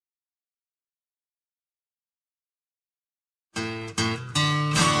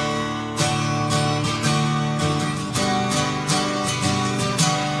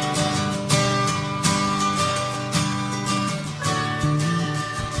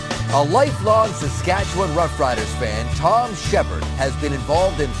A lifelong Saskatchewan Roughriders fan, Tom Shepherd has been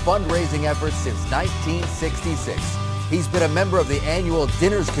involved in fundraising efforts since 1966. He's been a member of the annual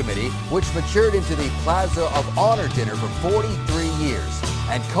Dinners Committee, which matured into the Plaza of Honor Dinner for 43 years,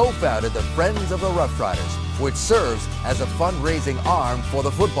 and co-founded the Friends of the Roughriders, which serves as a fundraising arm for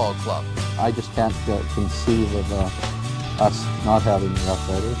the football club. I just can't conceive of us not having the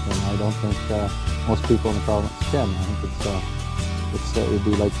Roughriders, and I don't think most people in the province can. I think it would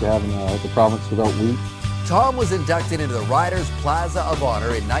be like having the province without wheat. Tom was inducted into the Riders Plaza of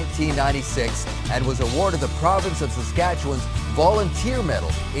Honor in 1996 and was awarded the province of Saskatchewan's Volunteer Medal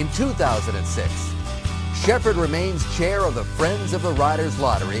in 2006. Shepherd remains chair of the Friends of the Riders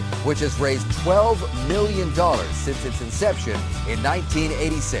Lottery, which has raised $12 million since its inception in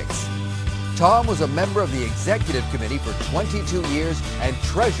 1986. Tom was a member of the executive committee for 22 years and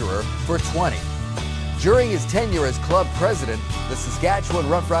treasurer for 20. During his tenure as club president, the Saskatchewan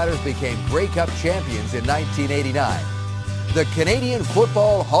Roughriders became Grey Cup champions in 1989. The Canadian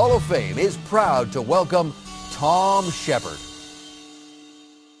Football Hall of Fame is proud to welcome Tom Shepherd.